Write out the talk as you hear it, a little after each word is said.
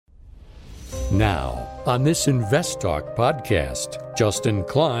Now, on this Invest Talk podcast, Justin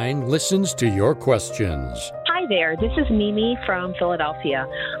Klein listens to your questions. Hi there, this is Mimi from Philadelphia.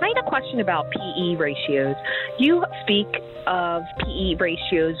 I had a question about PE ratios. You speak of PE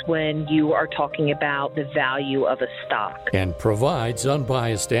ratios when you are talking about the value of a stock. And provides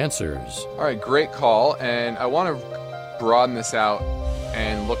unbiased answers. All right, great call. And I want to broaden this out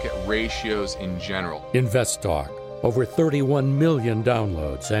and look at ratios in general. Invest Talk. Over 31 million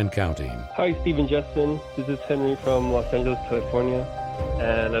downloads and counting. Hi, Steve and Justin. This is Henry from Los Angeles, California,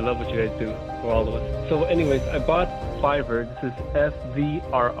 and I love what you guys do for all of us. So anyways, I bought Fiverr. This is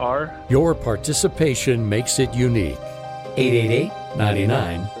FVRR. Your participation makes it unique.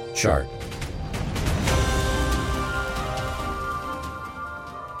 888-99-CHART.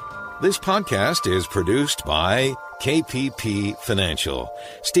 This podcast is produced by KPP Financial.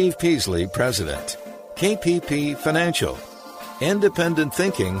 Steve Peasley, President. KPP Financial. Independent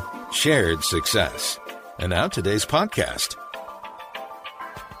thinking, shared success. And now today's podcast.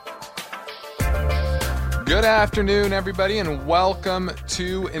 Good afternoon, everybody, and welcome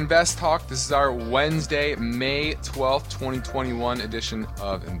to Invest Talk. This is our Wednesday, May 12th, 2021 edition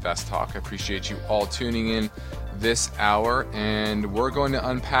of Invest Talk. I appreciate you all tuning in this hour, and we're going to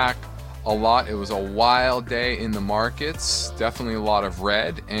unpack a lot. It was a wild day in the markets, definitely a lot of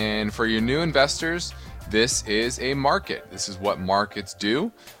red, and for your new investors, this is a market. This is what markets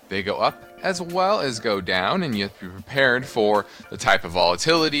do. They go up as well as go down, and you have to be prepared for the type of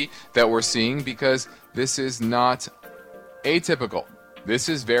volatility that we're seeing because this is not atypical. This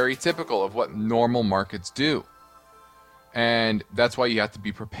is very typical of what normal markets do. And that's why you have to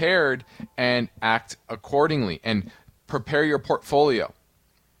be prepared and act accordingly and prepare your portfolio.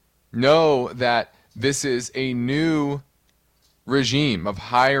 Know that this is a new regime of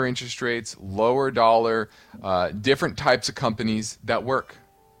higher interest rates, lower dollar, different types of companies that work.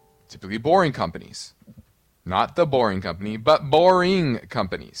 Typically boring companies. Not the boring company, but boring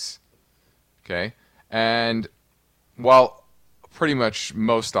companies. Okay? And while pretty much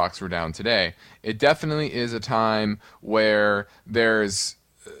most stocks were down today, it definitely is a time where there's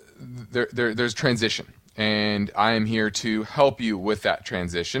transition. And I am here to help you with that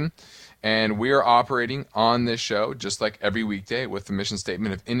transition. And we are operating on this show just like every weekday with the mission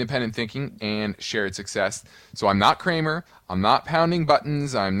statement of independent thinking and shared success. So I'm not Kramer. I'm not pounding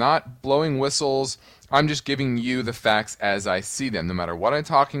buttons. I'm not blowing whistles. I'm just giving you the facts as I see them, no matter what I'm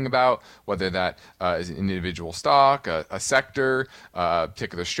talking about, whether that is an individual stock, a sector, a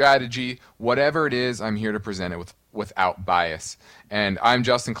particular strategy, whatever it is, I'm here to present it without bias. And I'm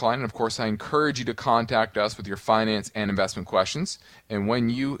Justin Klein, and of course I encourage you to contact us with your finance and investment questions. And when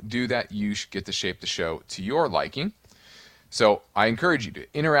you do that, you should get to shape the show to your liking. So I encourage you to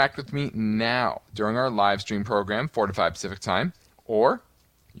interact with me now during our live stream program, 4 to 5 Pacific time, or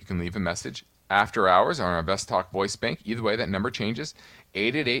you can leave a message after hours on our Invest Talk voice bank. Either way, that number changes,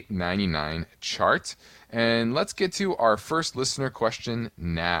 888-99-CHART. And let's get to our first listener question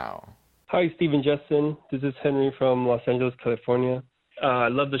now. Hi, Steve and Justin. This is Henry from Los Angeles, California. I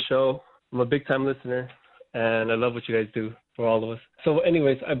love the show. I'm a big-time listener, and I love what you guys do for all of us. So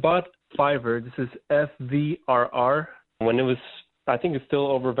anyways, I bought Fiverr. This is FVRR. When it was, I think it's still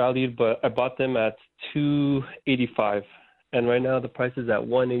overvalued, but I bought them at $285, and right now the price is at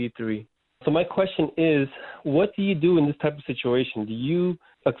 $183. So my question is, what do you do in this type of situation? Do you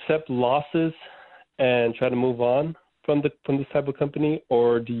accept losses and try to move on from this type of company,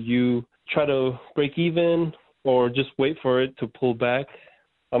 or do you try to break even or just wait for it to pull back?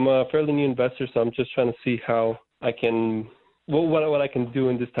 I'm a fairly new investor, so I'm just trying to see how I can, what I can do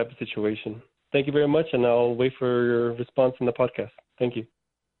in this type of situation. Thank you very much, and I'll wait for your response in the podcast. Thank you.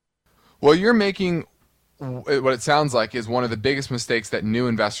 Well, you're making what it sounds like is one of the biggest mistakes that new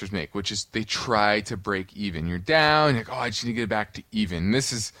investors make, which is they try to break even. You're down, you're like, I just need to get back to even.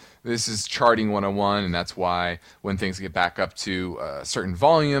 This is charting 101, and that's why when things get back up to certain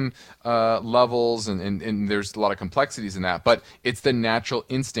volume levels, and there's a lot of complexities in that, but it's the natural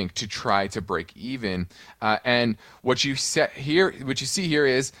instinct to try to break even. And what you see here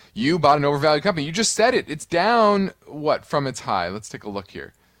is you bought an overvalued company. You just said it. It's down, from its high? Let's take a look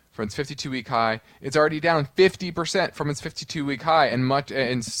here. From its 52-week high, it's already down 50% from its 52-week high, and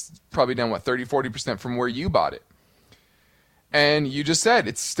probably down 30-40% from where you bought it. And you just said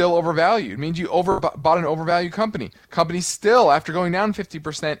it's still overvalued. It means you bought an overvalued company. Company still, after going down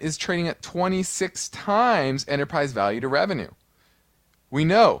 50%, is trading at 26 times enterprise value to revenue. We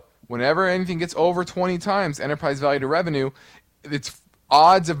know whenever anything gets over 20 times enterprise value to revenue, its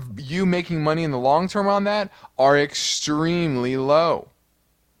odds of you making money in the long term on that are extremely low.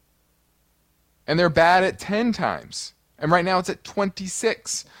 And they're bad at 10 times And right now it's at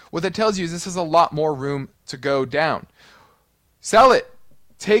 26. What that tells you is this has a lot more room to go down. Sell it.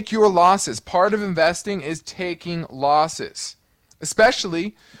 Take your losses. Part of investing is taking losses,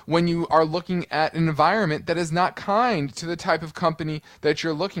 especially when you are looking at an environment that is not kind to the type of company that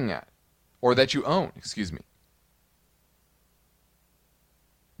you're looking at, or that you own, excuse me.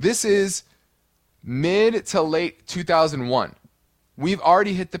 This is mid to late 2001. We've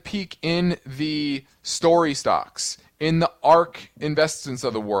already hit the peak in the story stocks, in the ARK investments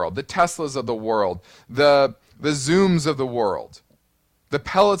of the world, the Teslas of the world, the Zooms of the world, the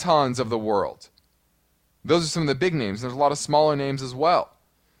Pelotons of the world. Those are some of the big names. There's a lot of smaller names as well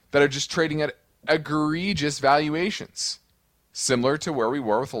that are just trading at egregious valuations, similar to where we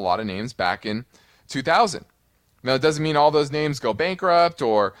were with a lot of names back in 2000. Now, it doesn't mean all those names go bankrupt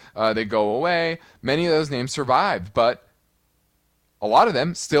or they go away. Many of those names survived, but a lot of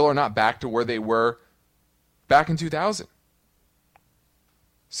them still are not back to where they were back in 2000.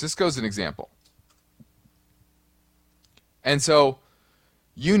 Cisco's an example. And so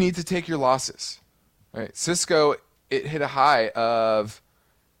you need to take your losses. Right? Cisco, it hit a high of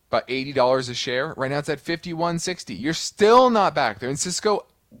about $80 a share. Right now it's at $51.60. You're still not back there. And Cisco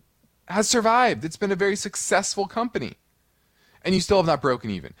has survived. It's been a very successful company. And you still have not broken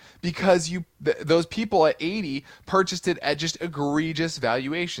even because those people at 80 purchased it at just egregious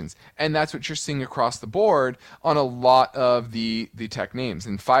valuations. And that's what you're seeing across the board on a lot of the tech names.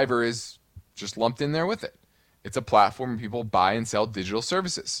 And Fiverr is just lumped in there with it. It's a platform where people buy and sell digital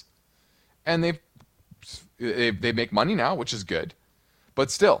services. And they make money now, which is good. But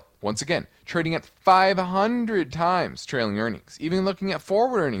still, once again, trading at 500 times trailing earnings. Even looking at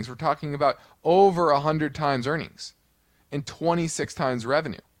forward earnings, we're talking about over 100 times earnings and 26 times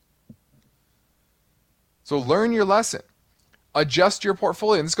revenue. So learn your lesson. Adjust your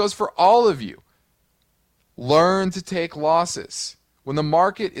portfolio. And this goes for all of you. Learn to take losses. When the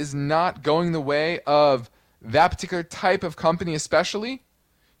market is not going the way of that particular type of company especially,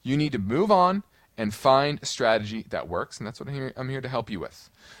 you need to move on and find a strategy that works, and that's what I'm here to help you with.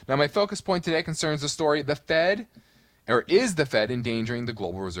 Now, my focus point today concerns the story, is the Fed endangering the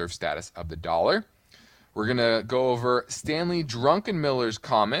global reserve status of the dollar? We're going to go over Stanley Druckenmiller's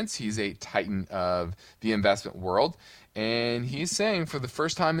comments. He's a titan of the investment world, and he's saying for the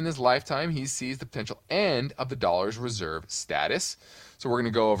first time in his lifetime, he sees the potential end of the dollar's reserve status. So we're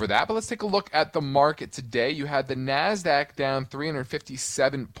going to go over that, but let's take a look at the market today. You had the NASDAQ down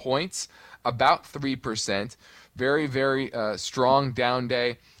 357 points, about 3%. Very, very strong down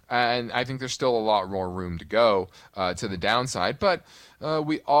day. And I think there's still a lot more room to go to the downside. But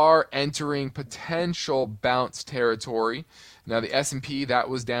we are entering potential bounce territory. Now, the S&P, that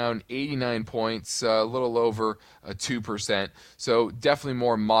was down 89 points, a little over 2%. So definitely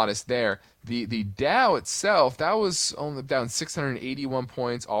more modest there. The Dow itself, that was only down 681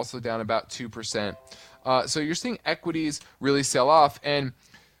 points, also down about 2%. So you're seeing equities really sell off. And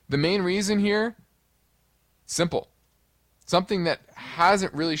the main reason here, simple. Something that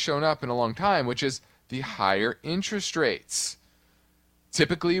hasn't really shown up in a long time, which is the higher interest rates.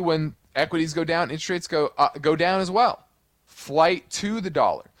 Typically, when equities go down, interest rates go down as well. Flight to the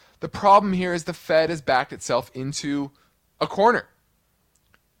dollar. The problem here is the Fed has backed itself into a corner.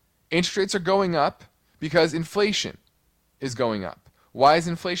 Interest rates are going up because inflation is going up. Why is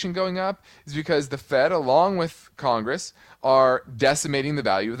inflation going up? It's because the Fed, along with Congress, are decimating the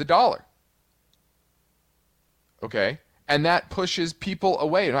value of the dollar. Okay? And that pushes people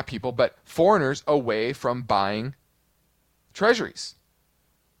away, not people, but foreigners away from buying treasuries,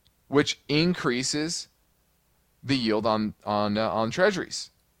 which increases the yield on treasuries.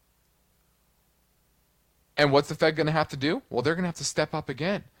 And what's the Fed going to have to do? Well, they're going to have to step up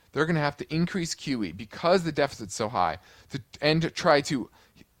again. They're going to have to increase QE because the deficit's so high, and to try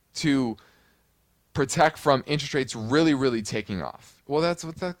to protect from interest rates really, really taking off. Well,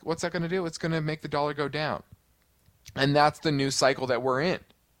 what's that going to do? It's going to make the dollar go down. And that's the new cycle that we're in.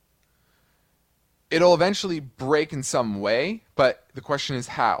 It'll eventually break in some way, but the question is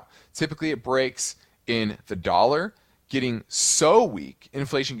how. Typically, it breaks in the dollar getting so weak,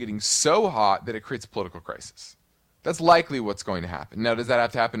 inflation getting so hot that it creates a political crisis. That's likely what's going to happen. Now, does that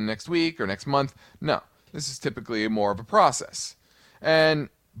have to happen next week or next month? No. This is typically more of a process. And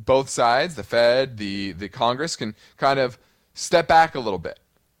both sides, the Fed, the Congress, can kind of step back a little bit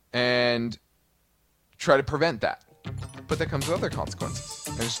and try to prevent that. But that comes with other consequences.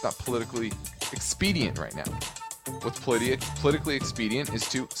 And it's just not politically expedient right now. What's politically expedient is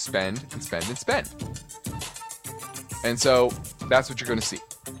to spend and spend and spend. And so that's what you're going to see.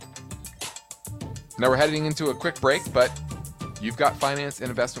 Now we're heading into a quick break, but you've got finance and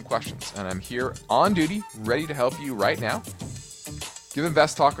investment questions, and I'm here on duty, ready to help you right now. Give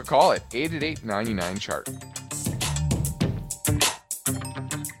Invest Talk a call at 888-99-CHART.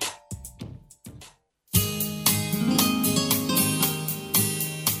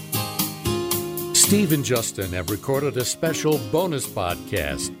 Steve and Justin have recorded a special bonus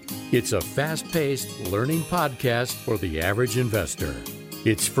podcast. It's a fast-paced learning podcast for the average investor.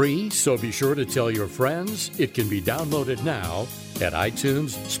 It's free, so be sure to tell your friends. It can be downloaded now at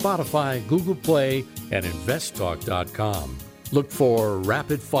iTunes, Spotify, Google Play, and investtalk.com. Look for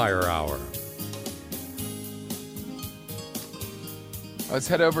Rapid Fire Hour. Let's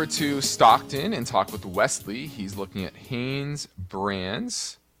head over to Stockton and talk with Wesley. He's looking at Hanes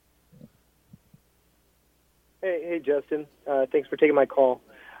Brands. Hey, Justin. Thanks for taking my call.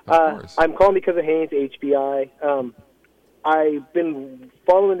 Of course. I'm calling because of Haynes HBI. I've been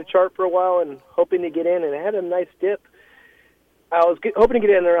following the chart for a while and hoping to get in, and I had a nice dip. I was hoping to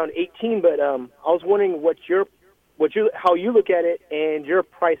get in around 18, but I was wondering how you look at it and your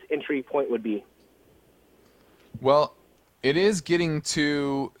price entry point would be. Well, it is getting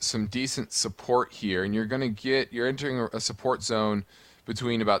to some decent support here, and you're entering a support zone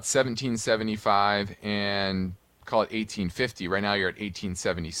between about 1775 and call it 1850. Right now you're at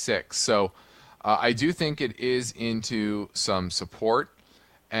 1876. So I do think it is into some support,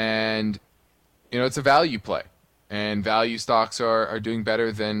 and it's a value play, and value stocks are doing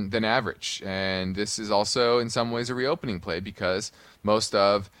better than average. And this is also in some ways a reopening play because most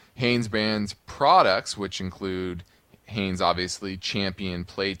of Hanes Brands products, which include Hanes obviously, Champion,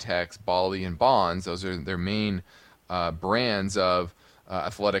 Playtex, Bali, and Bonds, those are their main brands of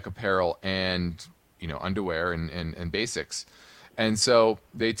athletic apparel and underwear and basics. And so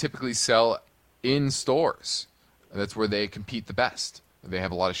they typically sell in stores. That's where they compete the best. They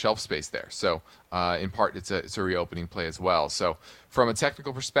have a lot of shelf space there. So in part, it's a reopening play as well. So from a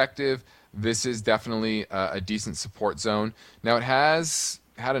technical perspective, this is definitely a decent support zone. Now it has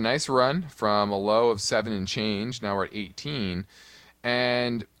had a nice run from a low of 7 and change. Now we're at 18.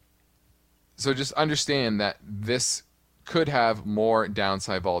 And so just understand that this could have more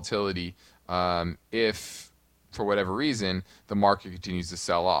downside volatility if, for whatever reason, the market continues to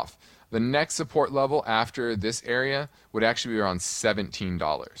sell off. The next support level after this area would actually be around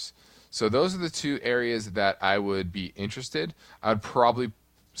 $17. So those are the two areas that I would be interested. I would probably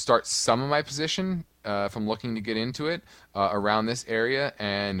start some of my position if I'm looking to get into it around this area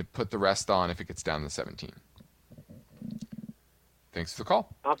and put the rest on if it gets down to 17. Thanks for the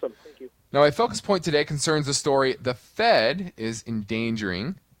call. Awesome. Thank you. Now, my focus point today concerns the story the Fed is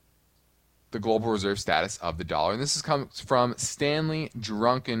endangering the global reserve status of the dollar. And this comes from Stanley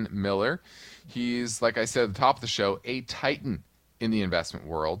Drunken Miller. He's, like I said at the top of the show, a titan in the investment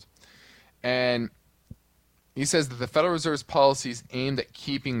world. And he says that the Federal Reserve's policies aimed at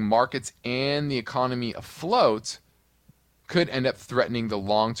keeping markets and the economy afloat could end up threatening the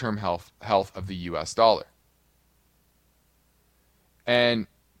long-term health of the U.S. dollar. And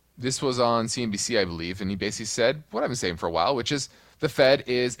this was on CNBC, I believe, and he basically said what I've been saying for a while, which is the Fed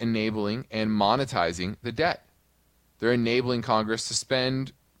is enabling and monetizing the debt. They're enabling Congress to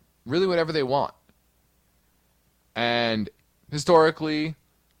spend really whatever they want. And historically,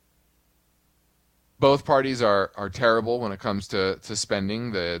 both parties are terrible when it comes to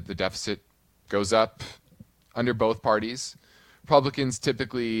spending. The deficit goes up under both parties. Republicans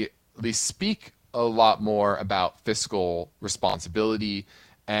typically at least speak a lot more about fiscal responsibility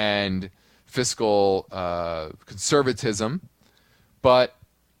and fiscal conservatism. But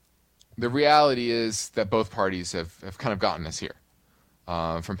the reality is that both parties have kind of gotten us here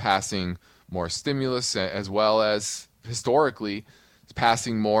from passing more stimulus as well as historically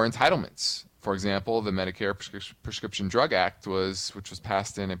passing more entitlements. For example, the Medicare Prescription Drug Act which was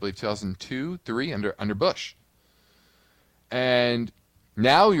passed in, I believe, 2002-3 under Bush. And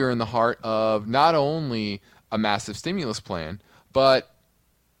now you're in the heart of not only a massive stimulus plan, but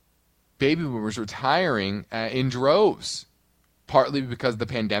baby boomers retiring in droves, partly because of the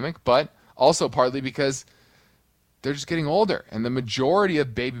pandemic, but also partly because they're just getting older. And the majority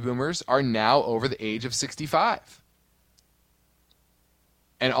of baby boomers are now over the age of 65.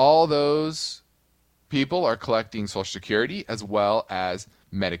 And all those people are collecting Social Security as well as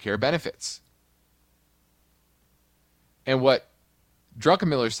Medicare benefits. And what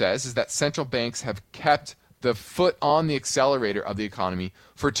Druckenmiller says is that central banks have kept the foot on the accelerator of the economy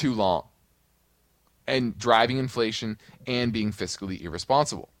for too long, and driving inflation and being fiscally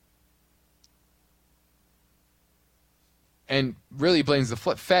irresponsible. And really blames the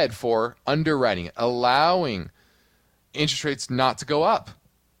Fed for underwriting it, allowing interest rates not to go up,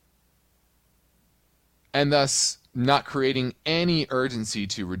 and thus not creating any urgency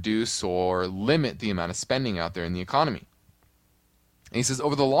to reduce or limit the amount of spending out there in the economy. And he says,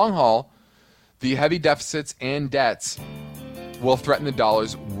 over the long haul, the heavy deficits and debts will threaten the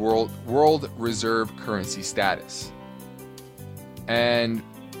dollar's world reserve currency status. And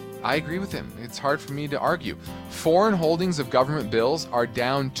I agree with him. It's hard for me to argue. Foreign holdings of government bills are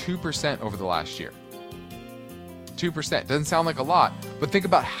down 2% over the last year. 2%. Doesn't sound like a lot, but think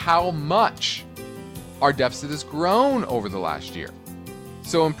about how much our deficit has grown over the last year.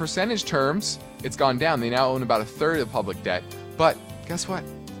 So in percentage terms, it's gone down. They now own about a third of public debt. But guess what?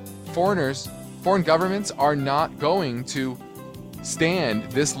 Foreign governments are not going to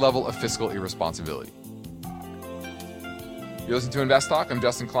stand this level of fiscal irresponsibility. You're listening to Invest Talk. I'm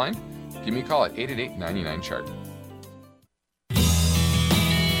Justin Klein. Give me a call at 888-99-CHART.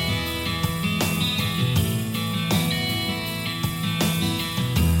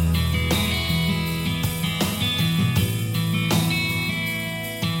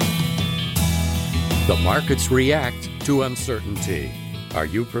 The markets react to uncertainty. Are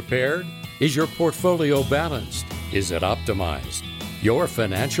you prepared? Is your portfolio balanced? Is it optimized? Your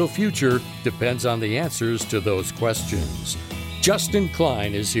financial future depends on the answers to those questions. Justin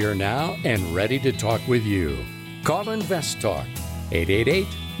Klein is here now and ready to talk with you. Call Invest Talk,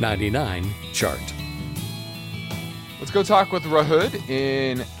 888-99-CHART. Let's go talk with Rahud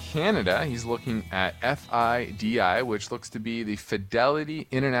in Canada. He's looking at FIDI, which looks to be the Fidelity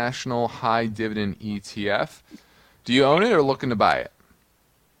International High Dividend ETF. Do you own it or looking to buy it?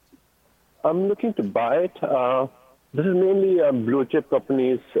 I'm looking to buy it. This is mainly blue chip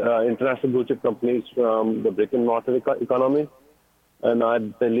companies, international blue chip companies from the brick and mortar economy. And I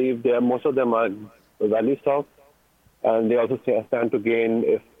believe most of them are value stocks. And they also stand to gain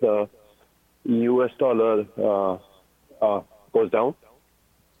if the US dollar goes down.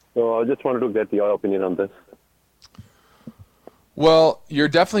 So I just wanted to get your opinion on this. Well, you're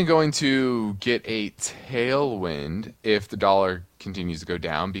definitely going to get a tailwind if the dollar continues to go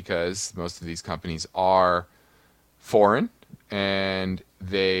down, because most of these companies are foreign and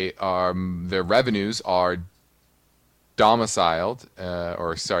their revenues are domiciled,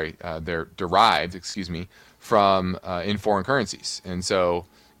 they're derived, from in foreign currencies. And so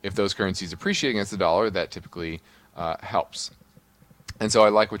if those currencies appreciate against the dollar, that typically helps. And so I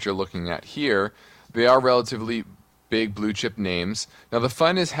like what you're looking at here. They are relatively big blue chip names. Now the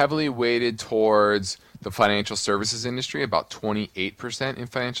fund is heavily weighted towards the financial services industry, about 28% in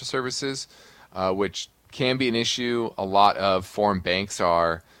financial services, which can be an issue. A lot of foreign banks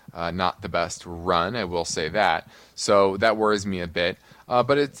are not the best run, I will say that. So that worries me a bit.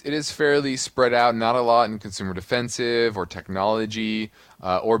 But it is fairly spread out, not a lot in consumer defensive or technology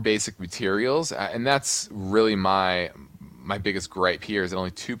or basic materials. And that's really my biggest gripe here, is that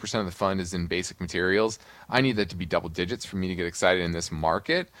only 2% of the fund is in basic materials. I need that to be double digits for me to get excited in this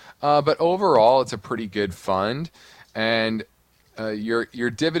market. But overall, it's a pretty good fund. And your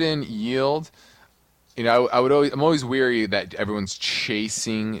dividend yield, I'm always weary that everyone's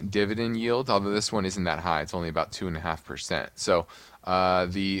chasing dividend yield, although this one isn't that high. It's only about 2.5%. So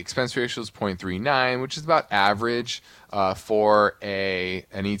the expense ratio is 0.39, which is about average for an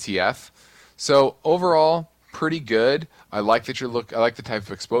ETF. So overall, pretty good. I like that I like the type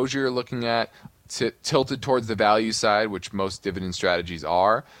of exposure you're looking at, tilted towards the value side, which most dividend strategies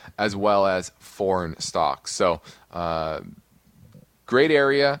are, as well as foreign stocks. So great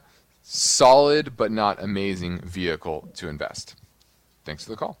area, solid but not amazing vehicle to invest. Thanks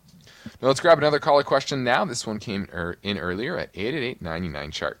for the call. Now let's grab another caller question now. This one came in earlier at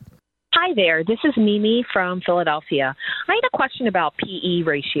 888-99-CHART. Hi there. This is Mimi from Philadelphia. I had a question about PE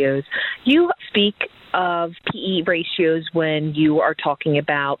ratios. You speak of PE ratios when you are talking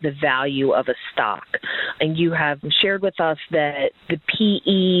about the value of a stock. And you have shared with us that the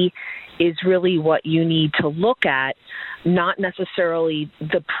PE is really what you need to look at, not necessarily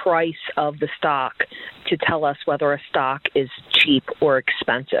the price of the stock to tell us whether a stock is cheap or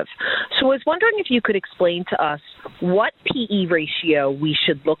expensive. So I was wondering if you could explain to us what PE ratio we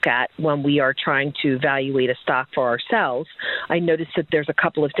should look at when we are trying to evaluate a stock for ourselves. I noticed that there's a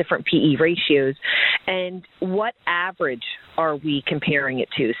couple of different PE ratios, and what average are we comparing it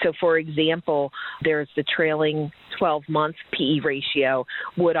to? So, for example, there's the trailing 12-month PE ratio.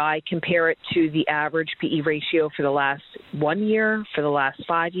 Would I compare it to the average PE ratio for the last 1 year, for the last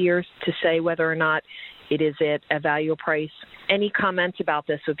 5 years, to say whether or not it is at a value price? Any comments about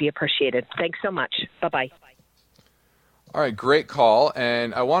this would be appreciated. Thanks so much. Bye-bye. All right, great call.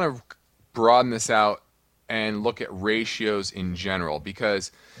 And I want to broaden this out and look at ratios in general,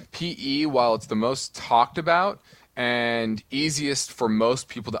 because PE, while it's the most talked about and easiest for most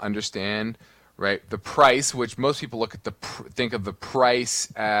people to understand, right? The price, which most people look at think of the price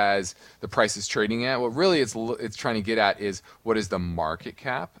as the price is trading at. What really it's trying to get at is what is the market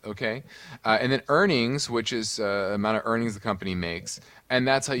cap, okay? And then earnings, which is the amount of earnings the company makes, and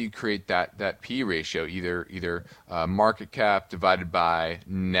that's how you create that P ratio, either market cap divided by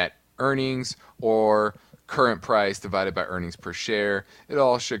net earnings or current price divided by earnings per share. It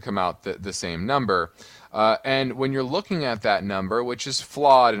all should come out the same number. And when you're looking at that number, which is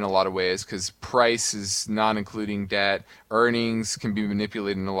flawed in a lot of ways because price is not including debt, earnings can be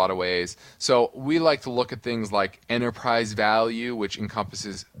manipulated in a lot of ways. So we like to look at things like enterprise value, which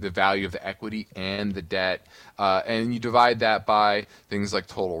encompasses the value of the equity and the debt. And you divide that by things like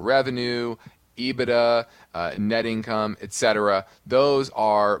total revenue, EBITDA, net income, etc. Those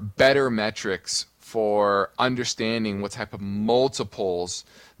are better metrics for understanding what type of multiples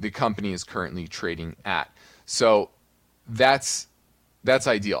the company is currently trading at. So that's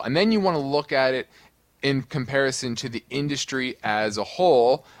ideal. And then you want to look at it in comparison to the industry as a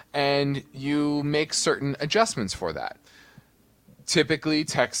whole, and you make certain adjustments for that. Typically,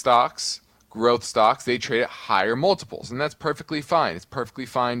 tech stocks, growth stocks, they trade at higher multiples, and that's perfectly fine. It's perfectly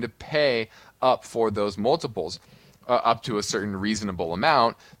fine to pay up for those multiples, up to a certain reasonable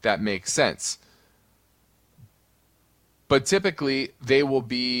amount that makes sense. But typically, they will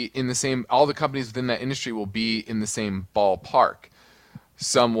be in the same, all the companies within that industry will be in the same ballpark.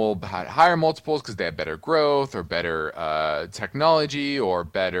 Some will have higher multiples because they have better growth or better technology or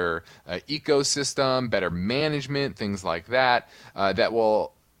better ecosystem, better management, things like that, that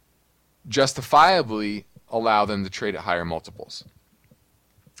will justifiably allow them to trade at higher multiples.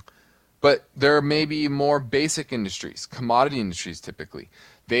 But there may be more basic industries, commodity industries typically.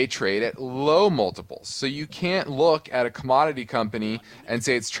 They trade at low multiples. So you can't look at a commodity company and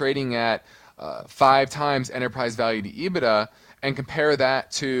say it's trading at 5 times enterprise value to EBITDA and compare that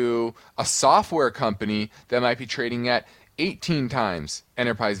to a software company that might be trading at 18 times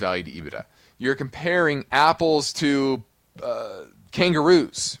enterprise value to EBITDA. You're comparing apples to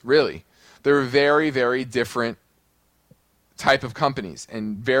kangaroos, really. They're very, very different type of companies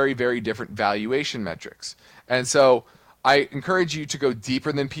and very, very different valuation metrics. And so I encourage you to go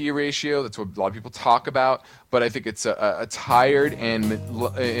deeper than P/E ratio. That's what a lot of people talk about, but I think it's a tired and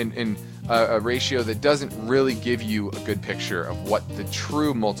a ratio that doesn't really give you a good picture of what the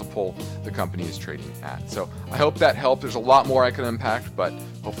true multiple the company is trading at. So I hope that helped. There's a lot more I can unpack, but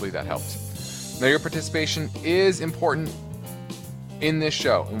hopefully that helped. Now, your participation is important in this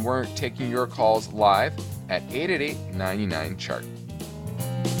show, and we're taking your calls live at 888-99-CHART.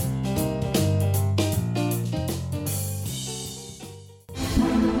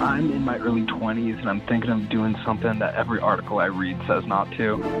 I'm in my early 20s and I'm thinking of doing something that every article I read says not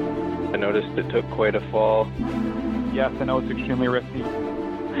to. I noticed it took quite a fall. Yes, I know it's extremely risky.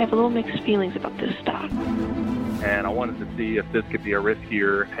 I have a little mixed feelings about this stock. And I wanted to see if this could be a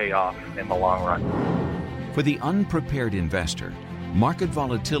riskier payoff in the long run. For the unprepared investor, market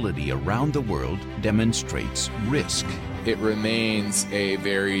volatility around the world demonstrates risk. It remains a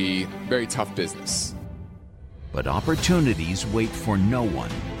very, very tough business. But opportunities wait for no one.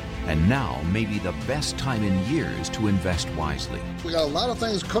 And now may be the best time in years to invest wisely. We got a lot of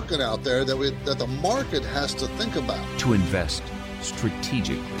things cooking out there that the market has to think about. To invest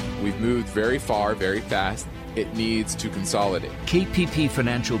strategically. We've moved very far, very fast. It needs to consolidate. KPP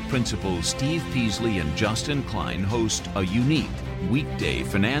Financial Principals Steve Peasley and Justin Klein host a unique weekday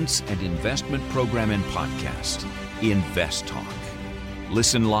finance and investment program and podcast, Invest Talk.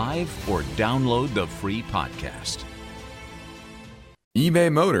 Listen live or download the free podcast.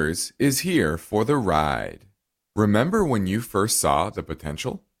 eBay Motors is here for the ride. Remember when you first saw the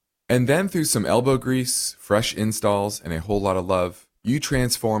potential? And then through some elbow grease, fresh installs, and a whole lot of love, you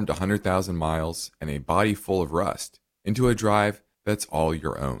transformed 100,000 miles and a body full of rust into a drive that's all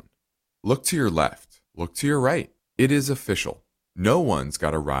your own. Look to your left. Look to your right. It is official. No one's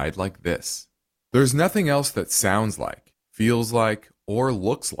got a ride like this. There's nothing else that sounds like, feels like, or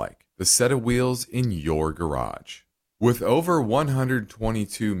looks like the set of wheels in your garage. With over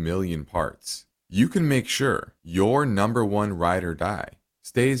 122 million parts, you can make sure your number one ride or die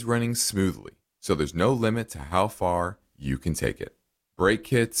stays running smoothly, so there's no limit to how far you can take it. Brake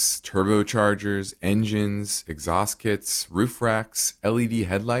kits, turbochargers, engines, exhaust kits, roof racks, LED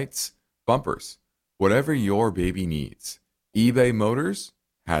headlights, bumpers, whatever your baby needs, eBay Motors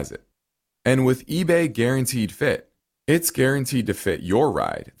has it. And with eBay Guaranteed Fit, it's guaranteed to fit your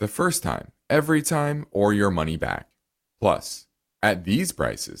ride the first time, every time, or your money back. Plus, at these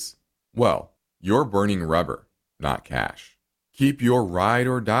prices, well, you're burning rubber, not cash. Keep your ride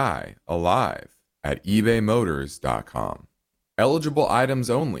or die alive at ebaymotors.com. Eligible items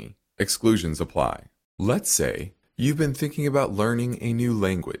only. Exclusions apply. Let's say you've been thinking about learning a new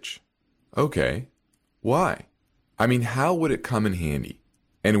language. Okay, why? I mean, how would it come in handy?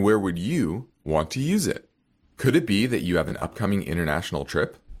 And where would you want to use it? Could it be that you have an upcoming international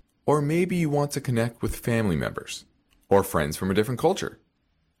trip? Or maybe you want to connect with family members or friends from a different culture?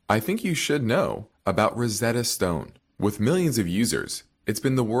 I think you should know about Rosetta Stone. With millions of users, it's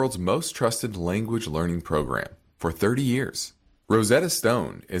been the world's most trusted language learning program for 30 years. Rosetta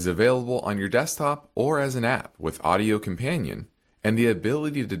Stone is available on your desktop or as an app with Audio Companion and the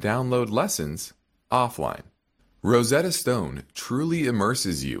ability to download lessons offline. Rosetta Stone truly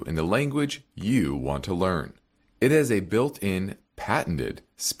immerses you in the language you want to learn. It has a built-in, patented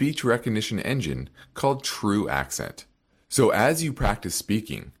speech recognition engine called True Accent. So as you practice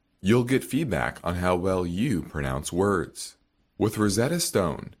speaking, you'll get feedback on how well you pronounce words. With Rosetta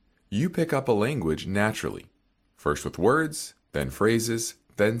Stone, you pick up a language naturally, first with words, then phrases,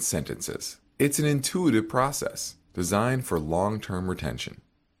 then sentences. It's an intuitive process designed for long-term retention.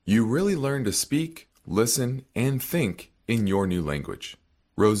 You really learn to speak, listen, and think in your new language.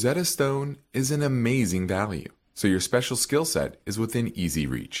 Rosetta Stone is an amazing value, so your special skill set is within easy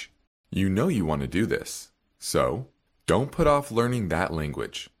reach. You know you want to do this, so don't put off learning that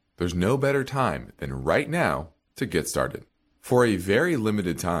language. There's no better time than right now to get started. For a very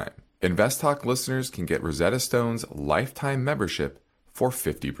limited time, InvestTalk listeners can get Rosetta Stone's lifetime membership for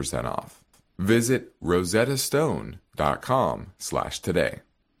 50% off. Visit rosettastone.com/today.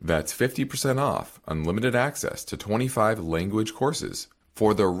 That's 50% off unlimited access to 25 language courses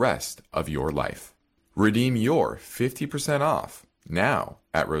for the rest of your life. Redeem your 50% off now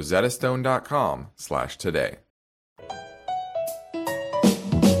at rosettastone.com/today.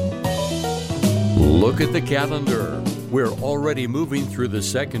 Look at the calendar. We're already moving through the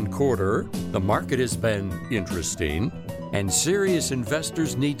second quarter. The market has been interesting, and serious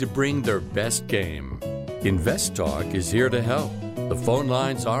investors need to bring their best game. InvestTalk is here to help. The phone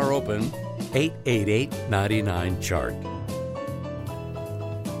lines are open. 888-99-CHART.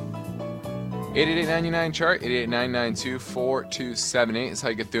 888-99-CHART, 888-992-4278 is how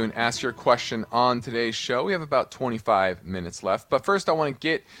you get through and ask your question on today's show. We have about 25 minutes left. But first I want to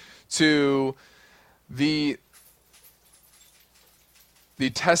get to the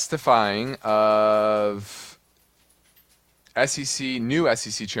testifying of new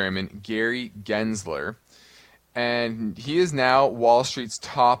SEC Chairman Gary Gensler. And he is now Wall Street's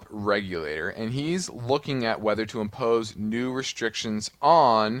top regulator, and he's looking at whether to impose new restrictions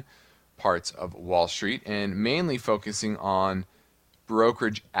on parts of Wall Street, and mainly focusing on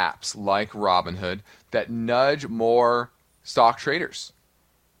brokerage apps like Robinhood that nudge more stock traders,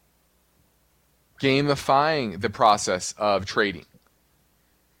 gamifying the process of trading,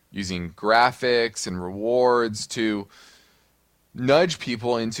 using graphics and rewards to nudge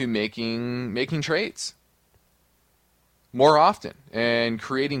people into making trades more often and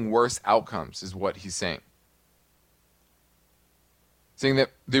creating worse outcomes, is what he's saying. Saying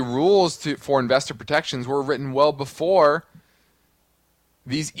that the rules for investor protections were written well before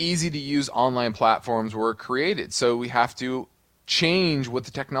these easy-to-use online platforms were created. So we have to change with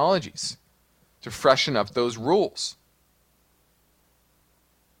the technologies to freshen up those rules.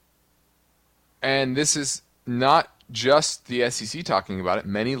 And this is not just the SEC talking about it.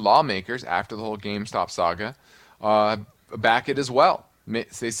 Many lawmakers, after the whole GameStop saga, back it as well.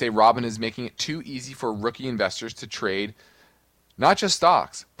 They say Robin is making it too easy for rookie investors to trade not just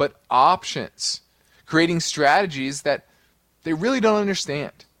stocks, but options, creating strategies that they really don't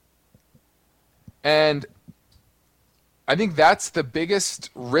understand. And I think that's the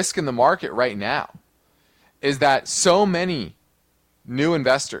biggest risk in the market right now, is that so many new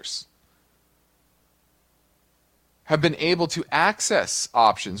investors have been able to access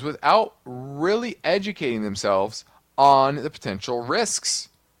options without really educating themselves on the potential risks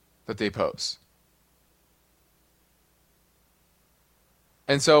that they pose.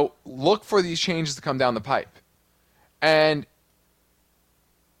 And so look for these changes to come down the pipe. And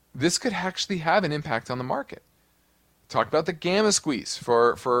this could actually have an impact on the market. Talked about the gamma squeeze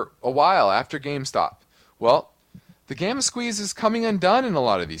for a while after GameStop. Well, the gamma squeeze is coming undone in a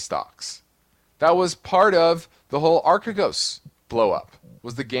lot of these stocks. That was part of the whole Archegos blow up,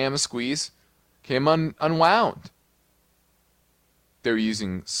 was the gamma squeeze came unwound. They were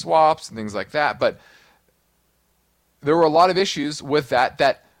using swaps and things like that, but there were a lot of issues with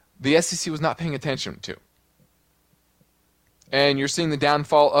that the SEC was not paying attention to. And you're seeing the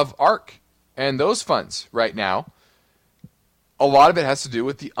downfall of ARK and those funds right now. A lot of it has to do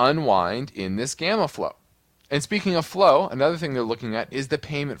with the unwind in this gamma flow. And speaking of flow, another thing they're looking at is the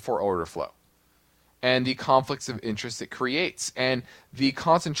payment for order flow. and the conflicts of interest it creates, and the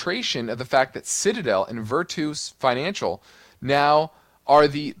concentration of the fact that Citadel and Virtus Financial now are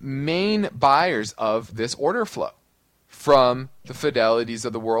the main buyers of this order flow from the Fidelities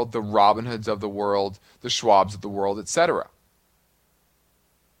of the world, the Robinhoods of the world, the Schwabs of the world, etc.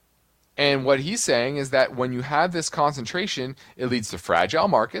 And what he's saying is that when you have this concentration, it leads to fragile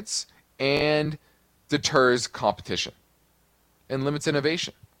markets and deters competition and limits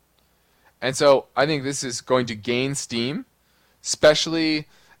innovation. And so I think this is going to gain steam, especially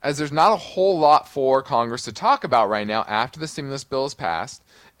as there's not a whole lot for Congress to talk about right now after the stimulus bill is passed,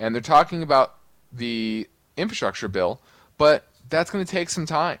 and they're talking about the infrastructure bill, but that's going to take some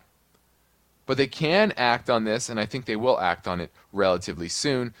time. But they can act on this, and I think they will act on it relatively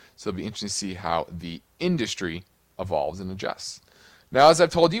soon, so it'll be interesting to see how the industry evolves and adjusts. Now, as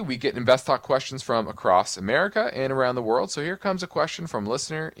I've told you, we get Invest Talk questions from across America and around the world, so here comes a question from a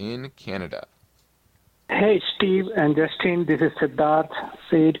listener in Canada. Hey, Steve and Justin, this is Siddharth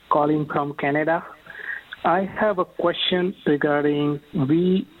Said calling from Canada. I have a question regarding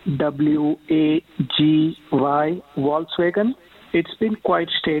VWAGY Volkswagen. It's been quite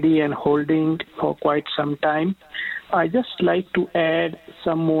steady and holding for quite some time. I just like to add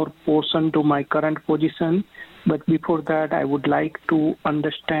some more portion to my current position, but before that, I would like to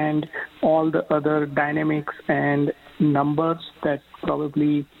understand all the other dynamics and numbers that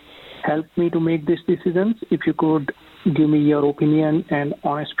probably help me to make these decisions. If you could give me your opinion and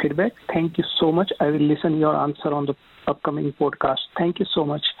honest feedback. Thank you so much. I will listen your answer on the upcoming podcast. Thank you so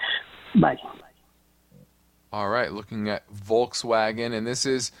much. Bye. All right, looking at Volkswagen, and this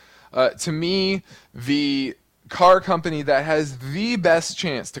is, to me, the car company that has the best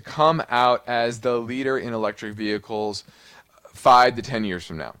chance to come out as the leader in electric vehicles 5 to 10 years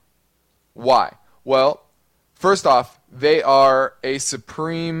from now. Why? Well, first off, they are a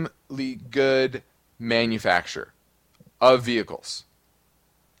supremely good manufacturer of vehicles.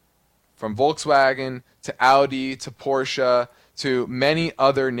 From Volkswagen to Audi to Porsche to many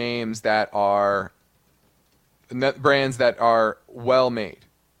other names that are brands that are well made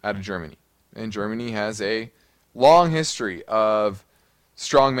out of Germany. And Germany has a long history of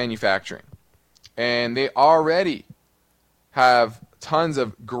strong manufacturing. And they already have tons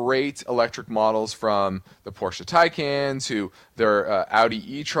of great electric models, from the Porsche Taycan to their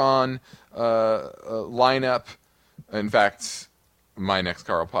Audi e-tron lineup. In fact, my next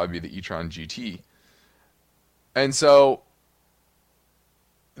car will probably be the e-tron GT. And so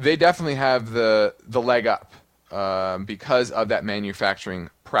they definitely have the leg up because of that manufacturing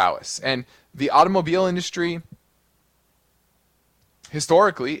prowess. And the automobile industry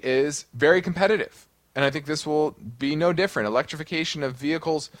historically is very competitive. And I think this will be no different. Electrification of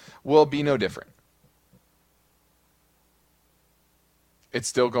vehicles will be no different. It's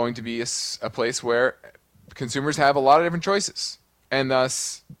still going to be a place where consumers have a lot of different choices. And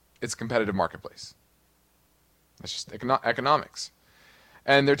thus, it's a competitive marketplace. That's just economics.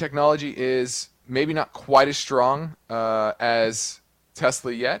 And their technology is maybe not quite as strong as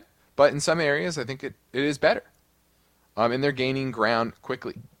Tesla yet, but in some areas, I think it is better. And they're gaining ground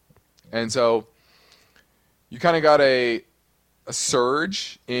quickly. And so you kind of got a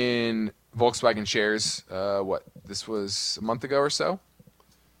surge in Volkswagen shares, this was a month ago or so?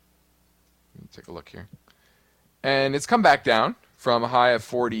 Let me take a look here. And it's come back down from a high of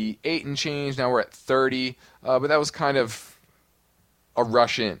 48 and change. Now we're at 30, but that was kind of a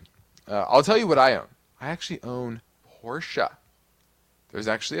rush in. I'll tell you what I own. I actually own Porsche. There's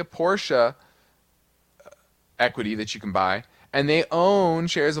actually a Porsche equity that you can buy, and they own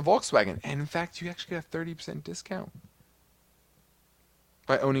shares of Volkswagen. And in fact, you actually get a 30% discount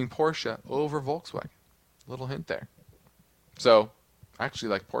by owning Porsche over Volkswagen. Little hint there. So I actually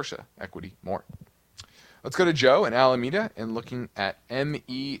like Porsche equity more. Let's go to Joe in Alameda and looking at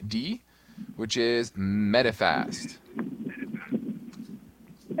MED, which is Medifast.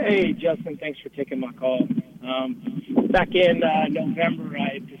 Hey, Justin, thanks for taking my call. Back in November,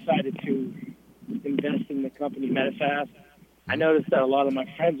 I decided to invest in the company Medifast. I noticed that a lot of my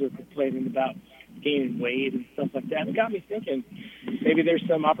friends were complaining about gaining weight and stuff like that. It got me thinking maybe there's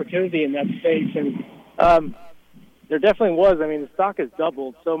some opportunity in that space. And there definitely was. I mean, the stock has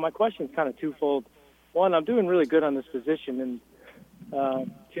doubled. So my question is kind of twofold. One, I'm doing really good on this position.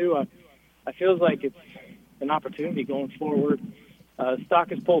 And two, I feel like it's an opportunity going forward. Stock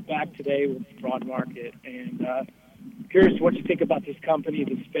has pulled back today with the broad market. And curious what you think about this company,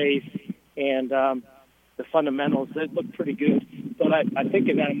 the space, and the fundamentals. They look pretty good. But I think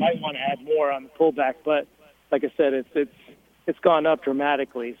that I might want to add more on the pullback. But like I said, it's gone up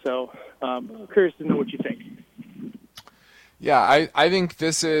dramatically. So I'm curious to know what you think. Yeah, I think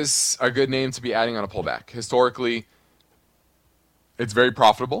this is a good name to be adding on a pullback. Historically, it's very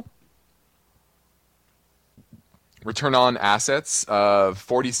profitable. Return on assets of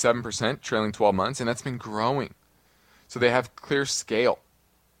 47% trailing 12 months, and that's been growing. So they have clear scale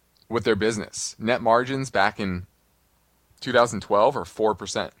with their business. Net margins back in 2012 are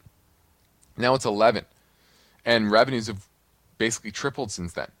 4%. Now it's 11%. And revenues have basically tripled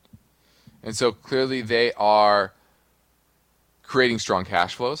since then. And so clearly they are creating strong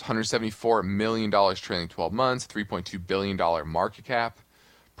cash flows, $174 million trailing 12 months, $3.2 billion market cap.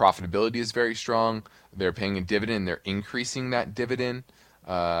 Profitability is very strong. They're paying a dividend. They're increasing that dividend.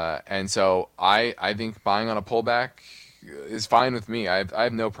 And so I think buying on a pullback is fine with me. I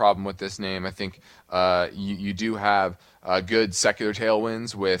have no problem with this name. I think you do have good secular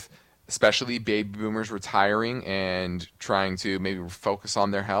tailwinds with especially baby boomers retiring and trying to maybe focus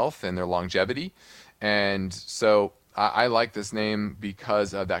on their health and their longevity. And so I like this name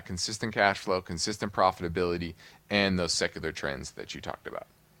because of that consistent cash flow, consistent profitability, and those secular trends that you talked about.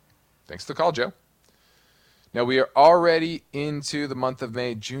 Thanks for the call, Joe. Now we are already into the month of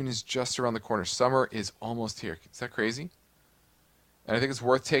May. June is just around the corner. Summer is almost here. Is that crazy? And I think it's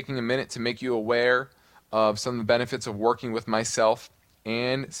worth taking a minute to make you aware of some of the benefits of working with myself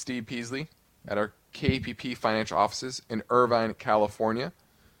and Steve Peasley at our KPP financial offices in Irvine, California.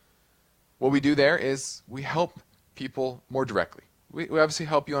 What we do there is we help people more directly. We obviously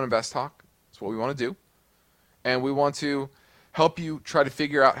help you on Invest Talk. That's what we want to do. And we want to help you try to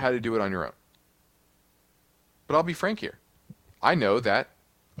figure out how to do it on your own. But I'll be frank here. I know that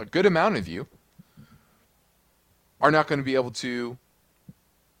a good amount of you are not going to be able to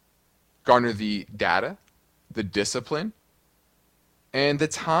garner the data, the discipline, and the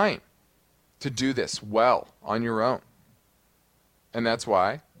time to do this well on your own. And that's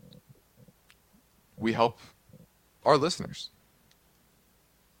why we help our listeners.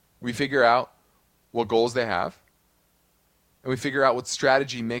 We figure out what goals they have, and we figure out what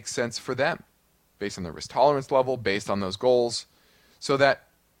strategy makes sense for them based on their risk tolerance level, based on those goals, so that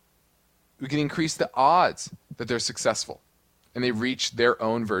we can increase the odds that they're successful and they reach their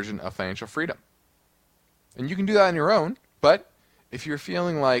own version of financial freedom. And you can do that on your own, but if you're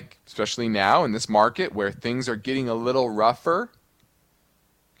feeling like, especially now in this market where things are getting a little rougher,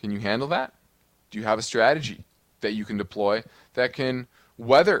 can you handle that? Do you have a strategy that you can deploy that can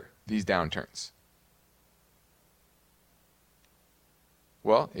weather these downturns?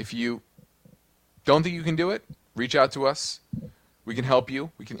 Well, if you don't think you can do it, reach out to us. We can help you.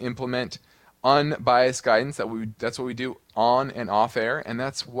 We can implement unbiased guidance. That's what we do on and off air, and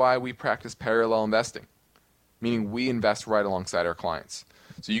that's why we practice parallel investing, meaning we invest right alongside our clients.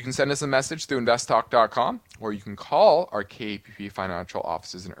 So you can send us a message through investtalk.com, or you can call our KPP financial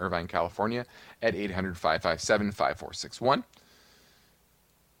offices in Irvine, California at 800-557-5461.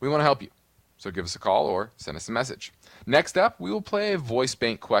 We want to help you, so give us a call or send us a message. Next up, we will play a voice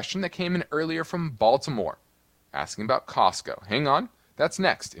bank question that came in earlier from Baltimore, asking about Costco. Hang on, that's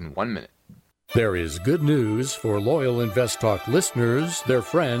next in 1 minute. There is good news for loyal Invest Talk listeners, their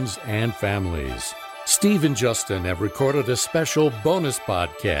friends, and families. Steve and Justin have recorded a special bonus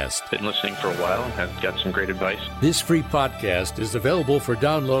podcast. Been listening for a while and have got some great advice. This free podcast is available for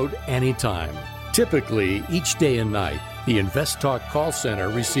download anytime. Typically, each day and night, the Invest Talk call center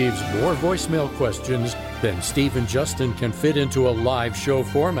receives more voicemail questions than Steve and Justin can fit into a live show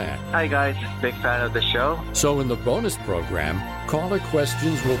format. Hi guys, big fan of the show. So in the bonus program, caller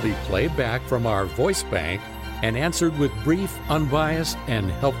questions will be played back from our voice bank and answered with brief, unbiased,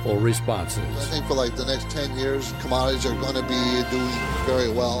 and helpful responses. I think for like the next 10 years, commodities are going to be doing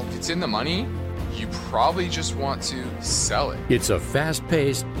very well. If it's in the money, you probably just want to sell it. It's a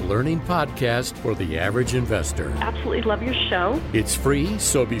fast-paced learning podcast for the average investor. Absolutely love your show. It's free,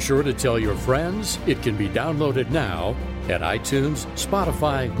 so be sure to tell your friends. It can be downloaded now at iTunes,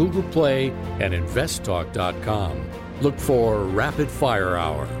 Spotify, Google Play, and investtalk.com. Look for Rapid Fire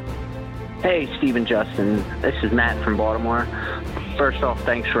Hour. Hey, Steve and Justin. This is Matt from Baltimore. First off,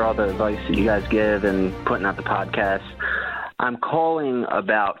 thanks for all the advice that you guys give and putting out the podcast. I'm calling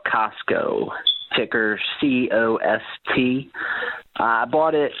about Costco, ticker COST. I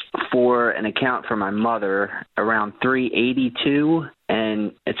bought it for an account for my mother around $382,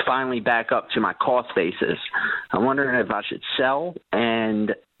 and it's finally back up to my cost basis. I'm wondering if I should sell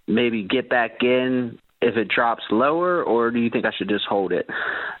and maybe get back in if it drops lower, or do you think I should just hold it?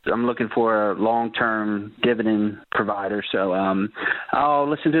 I'm looking for a long-term dividend provider, so I'll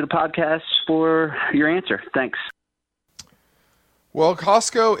listen to the podcast for your answer. Thanks. Well,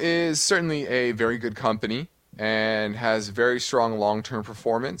 Costco is certainly a very good company and has very strong long-term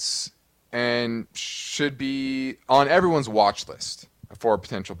performance. and should be on everyone's watch list for a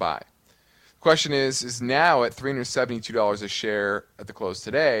potential buy. The question is now at $372 a share at the close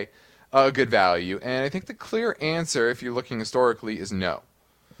today a good value? And I think the clear answer, if you're looking historically, is no.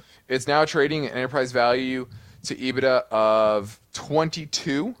 It's now trading an enterprise value to EBITDA of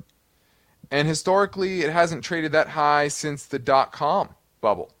 22, and historically it hasn't traded that high since the dot-com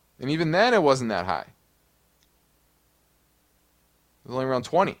bubble, and even then it wasn't that high. It was only around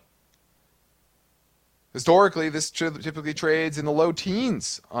 20. Historically, this typically trades in the low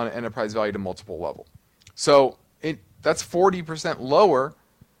teens on an enterprise value to multiple level. So that's 40% lower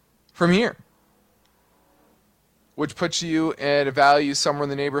from here, which puts you at a value somewhere in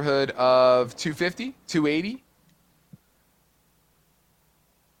the neighborhood of 250, 280.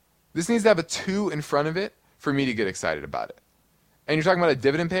 This needs to have a 2 in front of it for me to get excited about it. And you're talking about a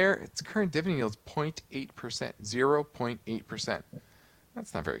dividend payer? Its current dividend yield is 0.8%, 0.8%.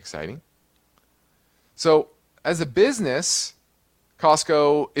 That's not very exciting. So as a business,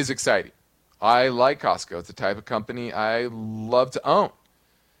 Costco is exciting. I like Costco. It's the type of company I love to own.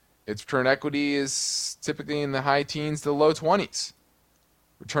 Its return on equity is typically in the high teens to the low 20s.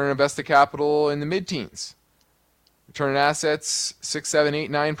 Return on invested capital in the mid-teens. Return on assets 6, 7,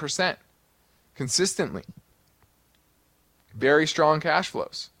 8, 9% consistently. Very strong cash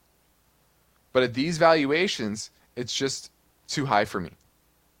flows. But at these valuations, it's just too high for me.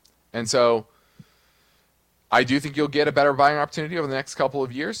 And so I do think you'll get a better buying opportunity over the next couple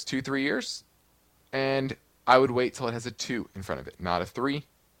of years, 2-3 years. And I would wait till it has a 2 in front of it, not a 3.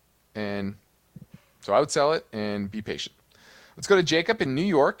 And so I would sell it and be patient. Let's go to Jacob in New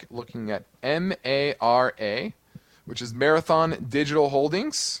York, looking at MARA, which is Marathon Digital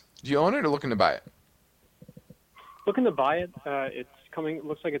Holdings. Do you own it or looking to buy it? Looking to buy it. It's coming.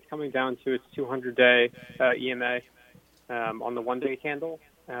 Looks like it's coming down to its 200-day EMA on the one-day candle,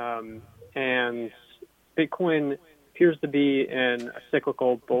 and Bitcoin appears to be in a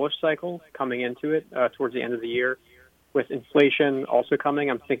cyclical bullish cycle coming into it towards the end of the year. With inflation also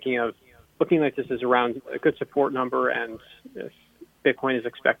coming, I'm thinking of looking like this is around a good support number, and if Bitcoin is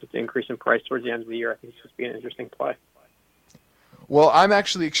expected to increase in price towards the end of the year, I think this would be an interesting play. Well, I'm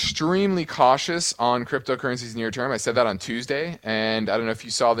actually extremely cautious on cryptocurrencies near term. I said that on Tuesday, and I don't know if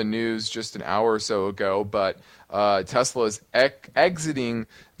you saw the news just an hour or so ago, but Tesla is exiting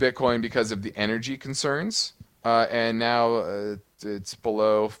Bitcoin because of the energy concerns, and now it's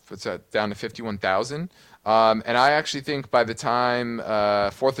down to 51,000. And I actually think by the time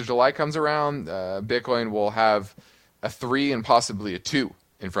 4th of July comes around, Bitcoin will have a 3 and possibly a 2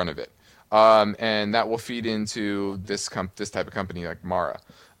 in front of it. And that will feed into this type of company like Mara,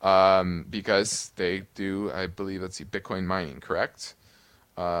 because they do, I believe, Bitcoin mining, correct?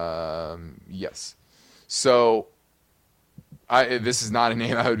 Yes. So this is not a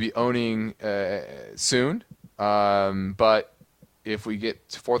name I would be owning soon, but if we get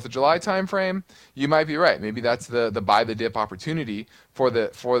to 4th of July timeframe, you might be right. Maybe that's the buy the dip opportunity for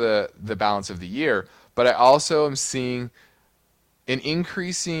the balance of the year. But I also am seeing an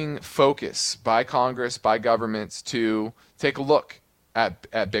increasing focus by Congress, by governments to take a look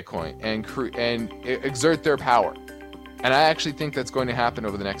at Bitcoin and exert their power. And I actually think that's going to happen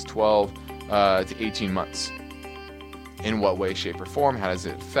over the next 12 to 18 months. In what way, shape, or form? How does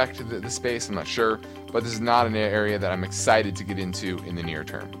it affect the space? I'm not sure. But this is not an area that I'm excited to get into in the near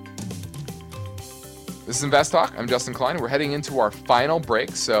term. This is Invest Talk. I'm Justin Klein. We're heading into our final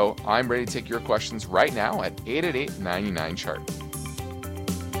break, so I'm ready to take your questions right now at 888-99-CHART.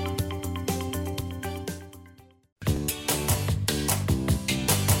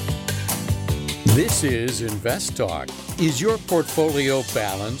 This is Invest Talk. Is your portfolio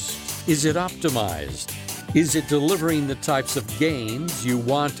balanced? Is it optimized? Is it delivering the types of gains you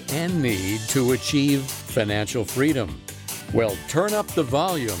want and need to achieve financial freedom? Well, turn up the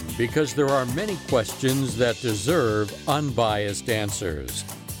volume because there are many questions that deserve unbiased answers.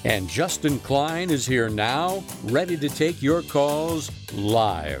 And Justin Klein is here now, ready to take your calls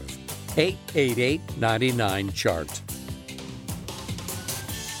live. 888-99-CHART.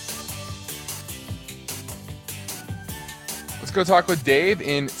 Let's go talk with Dave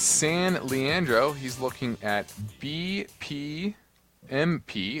in San Leandro. He's looking at BPMP,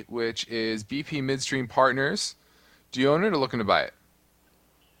 which is BP Midstream Partners. Do you own it or looking to buy it?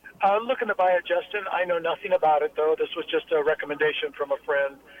 I'm looking to buy it, Justin. I know nothing about it, though. This was just a recommendation from a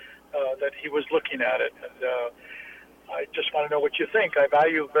friend that he was looking at it. And I just want to know what you think. I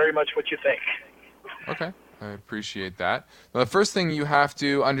value very much what you think. Okay. I appreciate that. Now, the first thing you have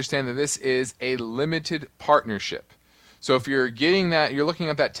to understand that this is a limited partnership. So if you're getting that, you're looking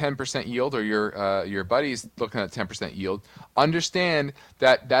at that 10% yield, or your buddy's looking at 10% yield, understand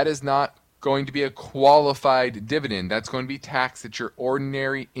that that is not going to be a qualified dividend. That's going to be taxed at your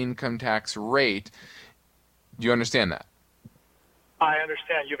ordinary income tax rate. Do you understand that? I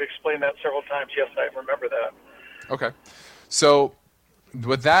understand. You've explained that several times. Yes, I remember that. Okay. So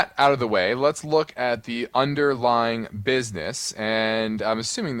with that out of the way, let's look at the underlying business. And I'm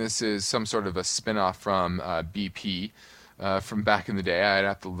assuming this is some sort of a spinoff from BP from back in the day. I'd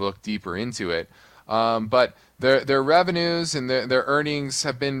have to look deeper into it. But their revenues and their earnings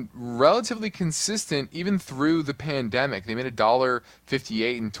have been relatively consistent even through the pandemic. They made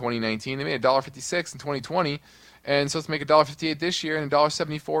 $1.58 in 2019. They made $1.56 in 2020. And so let's make $1.58 this year and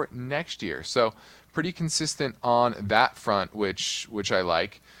 $1.74 next year. So pretty consistent on that front, which I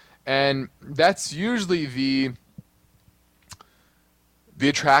like. And that's usually the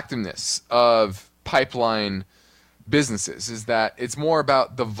attractiveness of pipeline businesses, is that it's more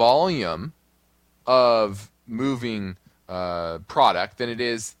about the volume of moving product than it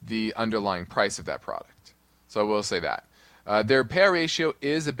is the underlying price of that product. So I will say that. Their payout ratio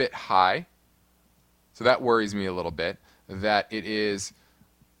is a bit high. So that worries me a little bit, that it is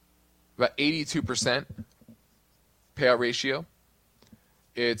about 82% payout ratio.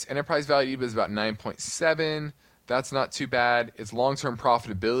 Its enterprise value is about 9.7. That's not too bad. Its long-term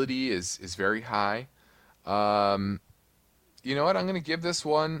profitability is very high. You know what? I'm going to give this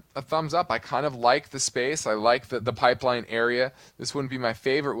one a thumbs up. I kind of like the space. I like the pipeline area. This wouldn't be my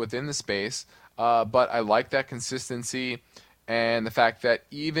favorite within the space, but I like that consistency and the fact that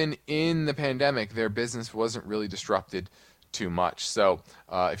even in the pandemic, their business wasn't really disrupted too much. So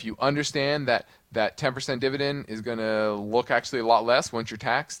if you understand that 10% dividend is going to look actually a lot less once you're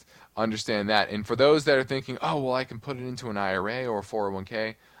taxed, understand that. And for those that are thinking, oh, well, I can put it into an IRA or a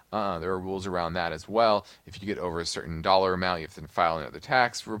 401k, there are rules around that as well. If you get over a certain dollar amount, you have to file another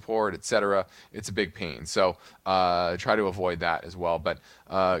tax report, etc. It's a big pain. So try to avoid that as well. But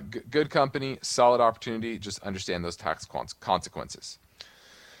good company, solid opportunity. Just understand those tax consequences.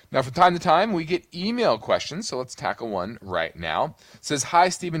 Now, from time to time, we get email questions, so let's tackle one right now. It says, hi,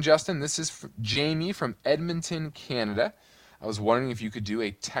 Steve and Justin. This is Jamie from Edmonton, Canada. I was wondering if you could do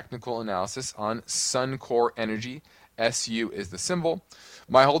a technical analysis on Suncor Energy. SU is the symbol.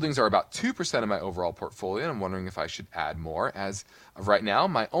 My holdings are about 2% of my overall portfolio, and I'm wondering if I should add more. As of right now,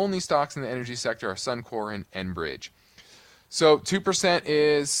 my only stocks in the energy sector are Suncor and Enbridge. So 2%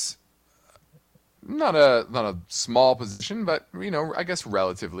 is not a small position, but I guess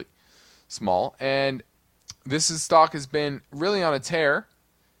relatively small. And this stock has been really on a tear.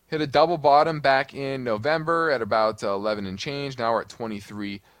 Hit a double bottom back in November at about 11 and change. Now we're at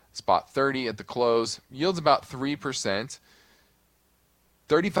 23.30 at the close. Yields about 3%.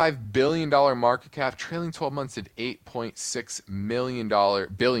 $35 billion market cap. Trailing 12 months did $8.6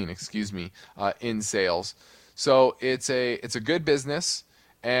 billion in sales. So it's a good business.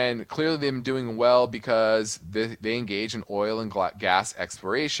 And clearly they've been doing well because they engage in oil and gas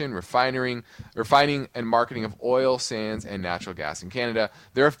exploration, refining and marketing of oil, sands, and natural gas in Canada.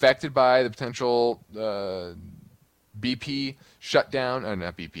 They're affected by the potential BP shutdown,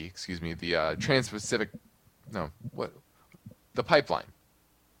 not BP, excuse me, the the pipeline.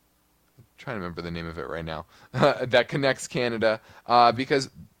 I'm trying to remember the name of it right now, that connects Canada, because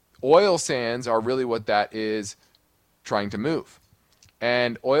oil sands are really what that is trying to move.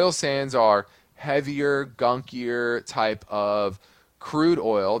 And oil sands are heavier, gunkier type of crude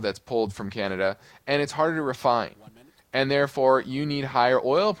oil that's pulled from Canada, and it's harder to refine. And therefore, you need higher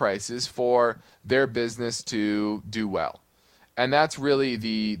oil prices for their business to do well. And that's really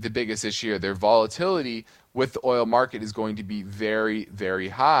the biggest issue here. Their volatility with the oil market is going to be very, very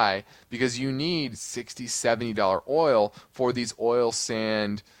high because you need $60, $70 oil for these oil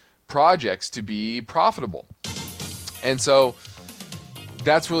sand projects to be profitable. And so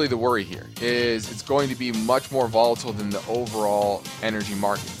that's really the worry here, is it's going to be much more volatile than the overall energy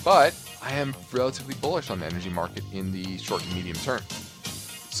market. But I am relatively bullish on the energy market in the short to medium term.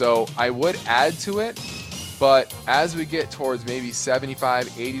 So I would add to it, but as we get towards maybe $75,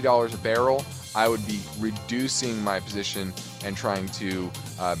 $80 a barrel, I would be reducing my position and trying to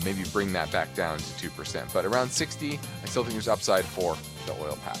maybe bring that back down to 2%. But around 60, I still think there's upside for the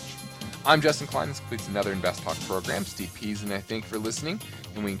oil patch. I'm Justin Klein. This completes another Invest Talk program. Steve Pease and I thank you for listening,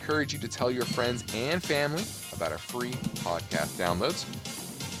 and we encourage you to tell your friends and family about our free podcast downloads.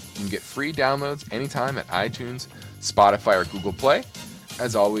 You can get free downloads anytime at iTunes, Spotify, or Google Play.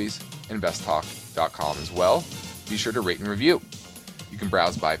 As always, investtalk.com as well. Be sure to rate and review. You can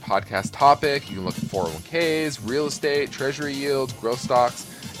browse by podcast topic. You can look at 401ks, real estate, treasury yields, growth stocks,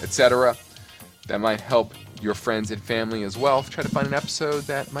 etc. That might help your friends and family as well. Try to find an episode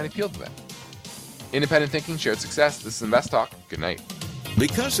that might appeal to them. Independent thinking, shared success. This is Invest Talk. Good night.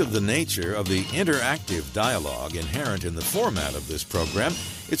 Because of the nature of the interactive dialogue inherent in the format of this program,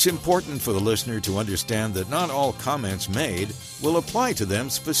 it's important for the listener to understand that not all comments made will apply to them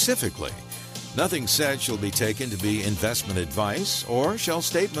specifically. Nothing said shall be taken to be investment advice, or shall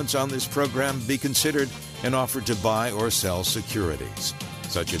statements on this program be considered an offer to buy or sell securities.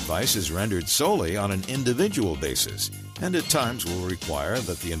 Such advice is rendered solely on an individual basis, and at times will require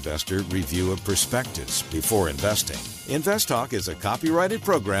that the investor review a prospectus before investing. InvestTalk is a copyrighted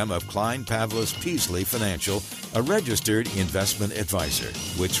program of Klein Pavlis Peasley Financial, a registered investment advisor,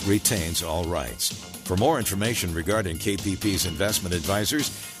 which retains all rights. For more information regarding KPP's investment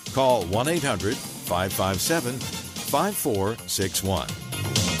advisors, call 1-800-557-5461.